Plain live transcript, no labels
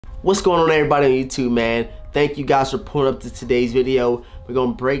What's going on, everybody on YouTube, man? Thank you guys for pulling up to today's video. We're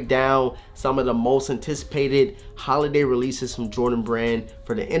gonna break down some of the most anticipated holiday releases from Jordan Brand.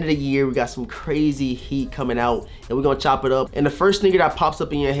 For the end of the year, we got some crazy heat coming out, and we're gonna chop it up. And the first sneaker that pops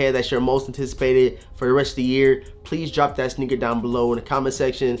up in your head that's your most anticipated for the rest of the year, please drop that sneaker down below in the comment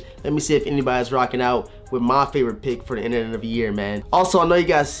section. Let me see if anybody's rocking out with my favorite pick for the end of the year, man. Also, I know you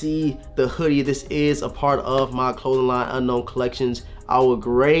guys see the hoodie. This is a part of my clothing line, Unknown Collections. I would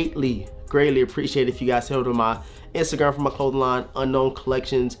greatly appreciate if you guys head over to my Instagram for my clothing line, Unknown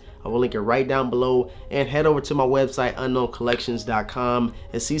Collections. I will link it right down below, and head over to my website, unknowncollections.com,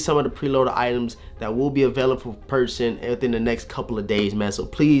 and see some of the preloaded items that will be available for purchasing within the next couple of days, man. So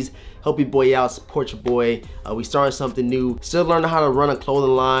please help your boy out, support your boy. We starting something new, still learning how to run a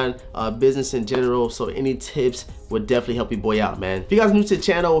clothing line, business in general. So any tips would definitely help your boy out, man. If you guys are new to the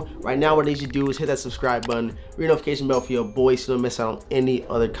channel, right now what you need to do is hit that subscribe button, ring the notification bell for your boy so you don't miss out on any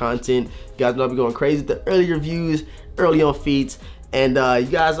other content. You guys know I'll be going crazy with the early reviews, early on feeds. And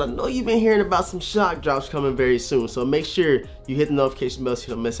you guys, I know you've been hearing about some shock drops coming very soon, so make sure you hit the notification bell so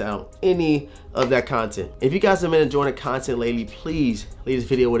you don't miss out on any of that content. If you guys have been enjoying the content lately, please leave this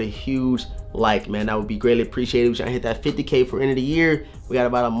video with a huge like, man. That would be greatly appreciated. We're trying to hit that 50K for end of the year. We got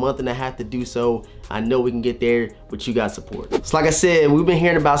about a month and a half to do so. I know we can get there with you guys' support. So like I said, we've been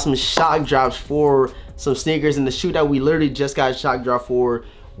hearing about some shock drops for some sneakers, and the shoe that we literally just got a shock drop for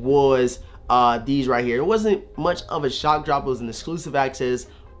was these right here. It wasn't much of a shock drop. It was an exclusive access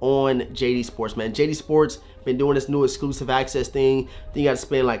on JD Sports, man. JD Sports been doing this new exclusive access thing. I think you got to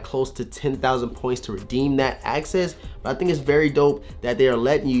spend like close to 10,000 points to redeem that access. But I think it's very dope that they are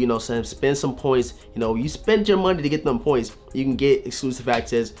letting you, spend some points. You spend your money to get them points. You can get exclusive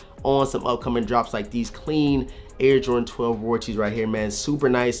access on some upcoming drops like these clean Air Jordan 12 royalties right here, man. Super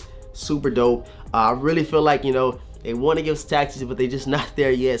nice, super dope. I really feel like, they want to give us taxis, but they're just not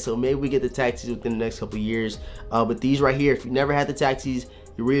there yet. So maybe we get the taxis within the next couple of years. But these right here, if you never had the taxis,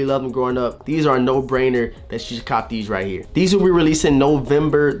 you really love them growing up, these are a no-brainer that you should cop these right here. These will be releasing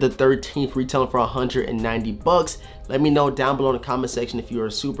November the 13th, retailing for 190 bucks. Let me know down below in the comment section if you are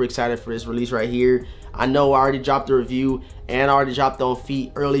super excited for this release right here. I know I already dropped the review and I already dropped on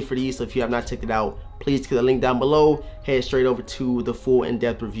feet early for these, so if you have not checked it out, please click the link down below, head straight over to the full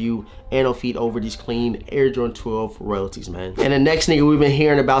in-depth review and on feed over these clean Air Jordan 12 royalties, man. And the next sneaker we've been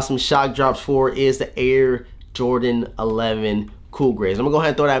hearing about some shock drops for is the Air Jordan 11 Cool Grays. I'm gonna go ahead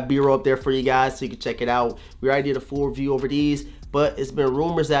and throw that B-roll up there for you guys so you can check it out. We already did a full review over these, but it's been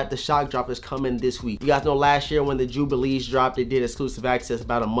rumors that the shock drop is coming this week. You guys know last year when the Jubilees dropped, they did exclusive access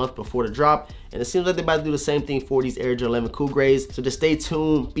about a month before the drop, and it seems like they're about to do the same thing for these Air Jordan 11 Cool Grays. So just stay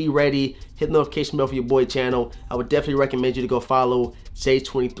tuned, be ready, hit the notification bell for your boy channel. I would definitely recommend you to go follow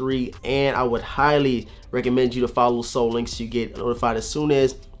J23, and I would highly recommend you to follow Soul Link so you get notified as soon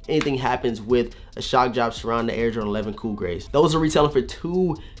as anything happens with a shock drop surrounding the Air Jordan 11 Cool Grays. Those are retailing for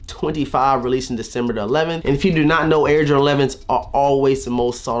 $225, releasing December the 11th. And if you do not know, Air Jordan 11s are always the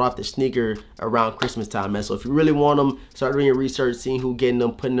most sought after sneaker around Christmas time, man. So if you really want them, start doing your research, seeing who getting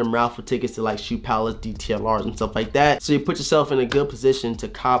them, putting them raffle tickets to like Shoe Palace, DTLRs, and stuff like that. So you put yourself in a good position to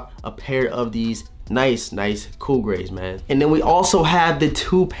cop a pair of these nice Cool Grays, man. And then we also have the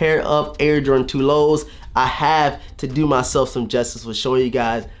 2 pair of Air Jordan 2 lows. I have to do myself some justice with showing you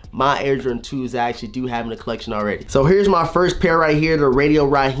guys my Air Jordan 2s I actually do have in the collection already. So here's my first pair right here, the Radio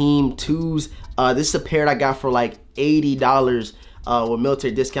Raheem 2s. This is a pair that I got for like $80 with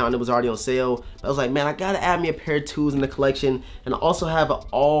military discount. It was already on sale. I was like, man, I gotta add me a pair of 2s in the collection. And I also have an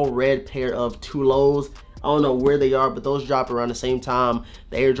all red pair of 2 lows. I don't know where they are, but those dropped around the same time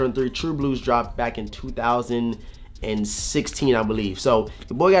the Air Jordan 3 True Blues dropped back in 2016, I believe. So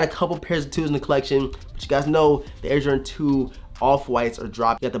the boy got a couple pairs of 2s in the collection, but you guys know the Air Jordan 2 off-whites are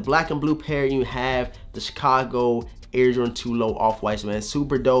dropped. You got the black and blue pair, you have the Chicago Air Jordan 2 low off-whites, man.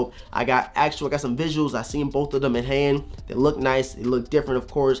 Super dope. I got some visuals. I seen both of them in hand. They look nice. They look different, of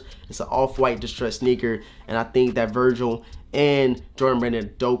course. It's an off-white distressed sneaker, and I think that Virgil and Jordan Brand did a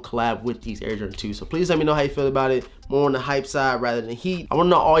dope collab with these Air Jordan 2. So please let me know how you feel about it. More on the hype side rather than heat. I want to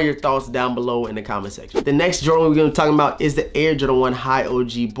know all your thoughts down below in the comment section. The next Jordan we're going to be talking about is the Air Jordan 1 High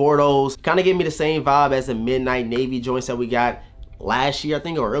OG Bordeaux. Kind of gave me the same vibe as the Midnight Navy joints that we got last year, I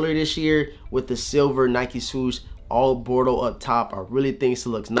think, or earlier this year, with the silver Nike swoosh, all Bordeaux up top. I really think it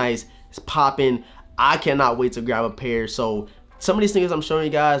looks nice. It's popping. I cannot wait to grab a pair. So some of these things I'm showing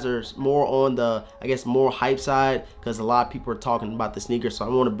you guys are more on the, I guess, more hype side, because a lot of people are talking about the sneaker. So I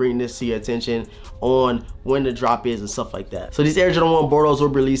want to bring this to your attention on when the drop is and stuff like that. So these Air Jordan 1 Bordeaux will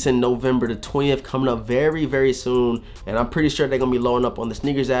be releasing November the 20th, coming up very soon. And I'm pretty sure they're going to be loading up on the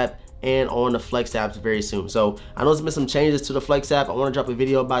sneakers app and on the Flex apps very soon. So I know there's been some changes to the Flex app. I want to drop a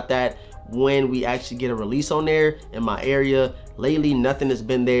video about that when we actually get a release on there in my area. Lately, nothing has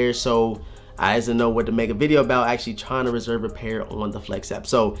been there, so I didn't know what to make a video about actually trying to reserve a pair on the Flex app.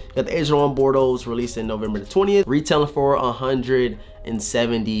 So got the Air Jordan 1 Bordeaux releasing November the 20th, retailing for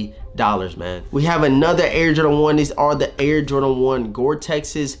 $170, man. We have another Air Jordan 1. These are the Air Jordan 1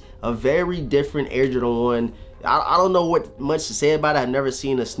 Gore-Texes, a very different Air Jordan 1. I don't know what much to say about it. I've never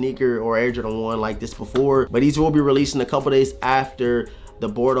seen a sneaker or Air Jordan 1 like this before, but these will be releasing a couple days after the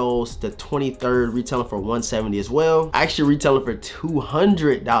Bordeaux, the 23rd, retailing for $170 as well. Actually retailing for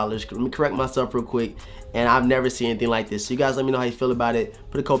 $200. Let me correct myself real quick. And I've never seen anything like this. So you guys let me know how you feel about it.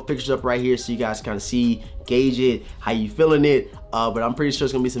 Put a couple pictures up right here so you guys kind of see, gauge it, how you feeling it. But I'm pretty sure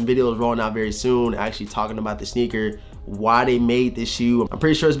there's gonna be some videos rolling out very soon actually talking about the sneaker, why they made this shoe. I'm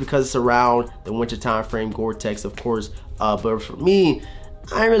pretty sure it's because it's around the winter time frame, Gore-Tex of course. But for me,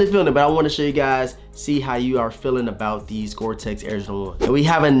 I ain't really feeling it, but I want to show you guys, see how you are feeling about these Gore-Tex Air Jordan 1. And we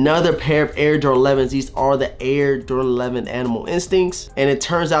have another pair of Air Jordan 11s. These are the Air Jordan 11 Animal Instincts. And it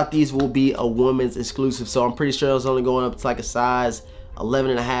turns out these will be a women's exclusive. So I'm pretty sure it's only going up to like a size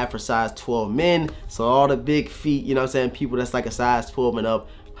 11.5 for size 12 men. So all the big feet, you know what I'm saying, people that's like a size 12 and up,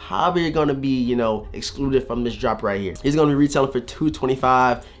 probably gonna be, you know, excluded from this drop right here. He's gonna be retailing for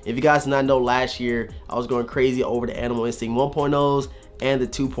 $225. If you guys did not know, last year I was going crazy over the Animal Instinct 1.0s and the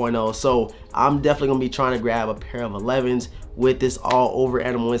 2.0. So I'm definitely gonna be trying to grab a pair of 11s with this all over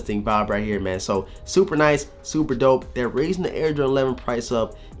Animal Instinct vibe right here, man. So super nice, super dope. They're raising the Air Jordan 11 price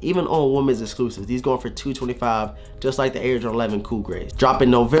up, even on women's exclusives. These going for $225, just like the Air Jordan 11 Cool Grays. Dropping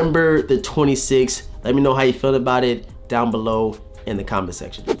November the 26th. Let me know how you feel about it down below in the comment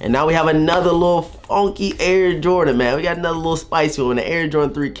section. And now we have another little funky Air Jordan, man. We got another little spicy one, the Air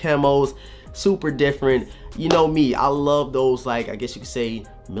Jordan 3 camos. Super different. You know me, I love those, like, I guess you could say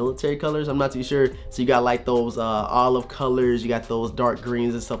military colors, I'm not too sure. So you got like those olive colors, you got those dark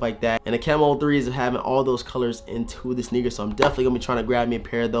greens and stuff like that. And the camo 3s are having all those colors into the sneaker, so I'm definitely gonna be trying to grab me a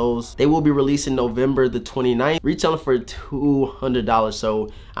pair of those. They will be releasing November the 29th, retailing for $200. So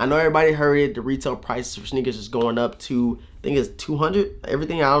I know everybody heard it, the retail prices for sneakers is going up to, I think it's 200,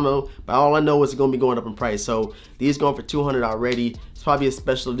 everything, I don't know, but all I know is it's gonna be going up in price. So these going for 200 already. It's probably a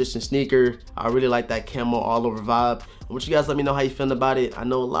special edition sneaker. I really like that camo all over vibe. I want you guys to let me know how you feeling about it. I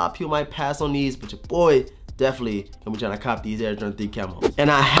know a lot of people might pass on these, but your boy definitely gonna be trying to cop these Air Jordan 3 camo. And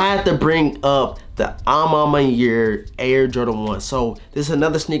I had to bring up the I'm on my year Air Jordan 1. So this is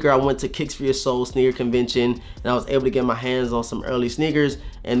another sneaker. I went to Kicks for Your Soul sneaker convention and I was able to get my hands on some early sneakers.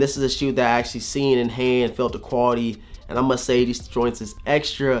 And this is a shoe that I actually seen in hand, felt the quality. And I must say these joints is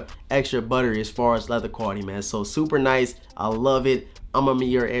extra buttery as far as leather quality, man. So super nice, I love it. I'm on my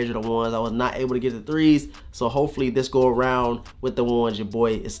year Air Jordan 1s. I was not able to get the 3s. So hopefully this go around with the 1s, your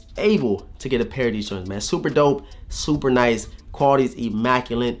boy is able to get a pair of these joints, man. Super dope, super nice. Quality is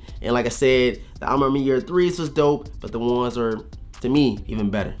immaculate. And like I said, the I'm on my year 3s was dope, but the 1s are, to me, even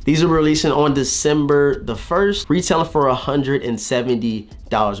better. These are releasing on December the 1st, retailing for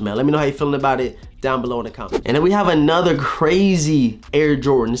 $170, man. Let me know how you're feeling about it down below in the comments. And then we have another crazy Air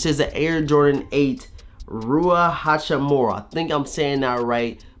Jordan. This is the Air Jordan 8 Rua Hachimura. I think I'm saying that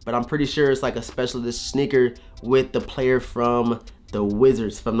right, but I'm pretty sure it's like a special edition sneaker with the player from the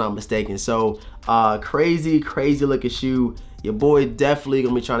Wizards, if I'm not mistaken. So crazy looking shoe. Your boy definitely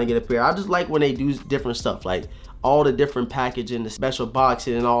gonna be trying to get a pair. I just like when they do different stuff, like all the different packaging, the special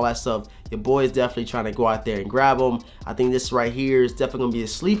boxing and all that stuff. Your boy is definitely trying to go out there and grab them. I think this right here is definitely gonna be a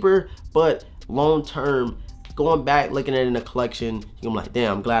sleeper, but long term, going back looking at it in the collection, you're like,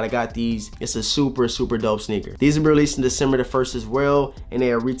 damn, I'm glad I got these. It's a super dope sneaker. These will be released in December the 1st as well, and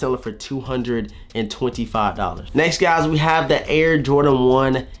they are retailing for $225. Next, guys, we have the Air Jordan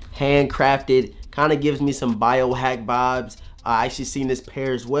 1 handcrafted. Kind of gives me some biohack vibes. I actually seen this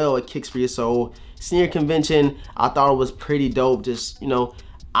pair as well at Kicks for Your Soul sneaker convention. I thought it was pretty dope. Just, you know,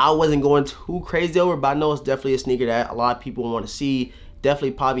 I wasn't going too crazy over it, but I know it's definitely a sneaker that a lot of people want to see.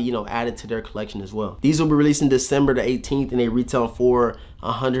 Definitely probably, you know, added to their collection as well. These will be releasing December the 18th and they retail for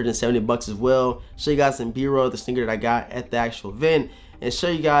 $170 as well. Show you guys some B-roll of the sneaker that I got at the actual event and show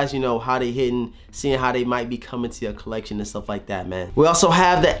you guys, you know, how they hitting, seeing how they might be coming to your collection and stuff like that, man. We also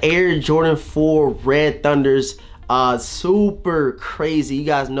have the Air Jordan 4 Red Thunders. Super crazy. You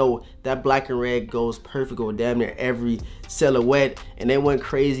guys know that black and red goes perfect with damn near every silhouette, and they went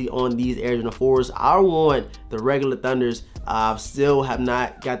crazy on these Air Jordan 4s. I want the regular Thunders. Still have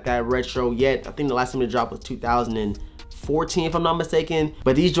not got that retro yet. I think the last time it dropped was 2014 if I'm not mistaken,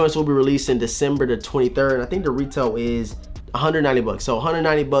 but these joints will be released in December the 23rd. I think the retail is $190. So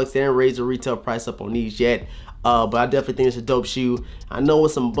 $190, they didn't raise the retail price up on these yet. But I definitely think it's a dope shoe. I know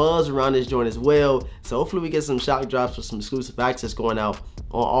with some buzz around this joint as well, so hopefully we get some shock drops for some exclusive access going out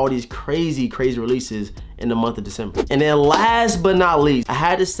on all these crazy releases in the month of December. And then last but not least, I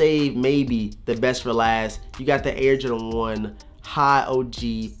had to save maybe the best for last. You got the Air Jordan 1 High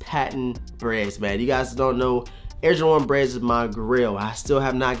OG patent breads, man. You guys don't know, Air Jordan 1 breads is my grill. I still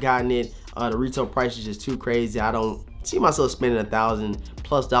have not gotten it. The retail price is just too crazy. I don't see myself spending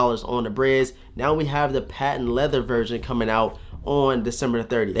 $1,000+ on the breads. Now we have the patent leather version coming out on December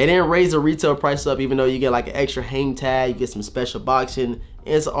 30th. They didn't raise the retail price up, even though you get like an extra hang tag, you get some special boxing, and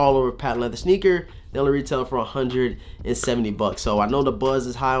it's all over patent leather sneaker. They only retail for $170. So I know the buzz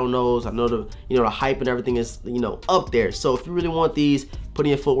is high on those. I know the the hype and everything is up there. So if you really want these, put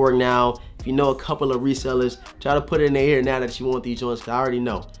in your footwork now. If you know a couple of resellers, try to put it in their ear now that you want these joints, because I already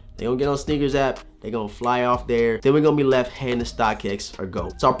know they gonna get on Sneakers app, they gonna fly off there. Then we're gonna be left heading to StockX or go.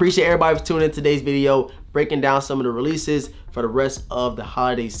 So I appreciate everybody for tuning in today's video, breaking down some of the releases for the rest of the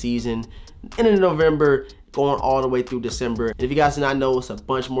holiday season, end of November, going all the way through December. And if you guys did not know, it's a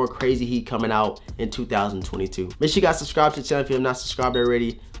bunch more crazy heat coming out in 2022. Make sure you guys subscribe to the channel if you have not subscribed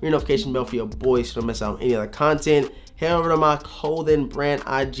already. Ring your notification bell for your boys so you don't miss out on any other content. Head over to my clothing brand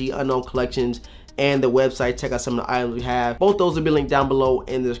IG Unknown Collections and the website. Check out some of the items we have. Both those will be linked down below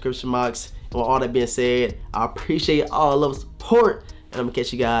in the description box. And with all that being said, I appreciate all the love and support, and I'm gonna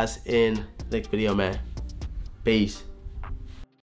catch you guys in the next video, man. Peace.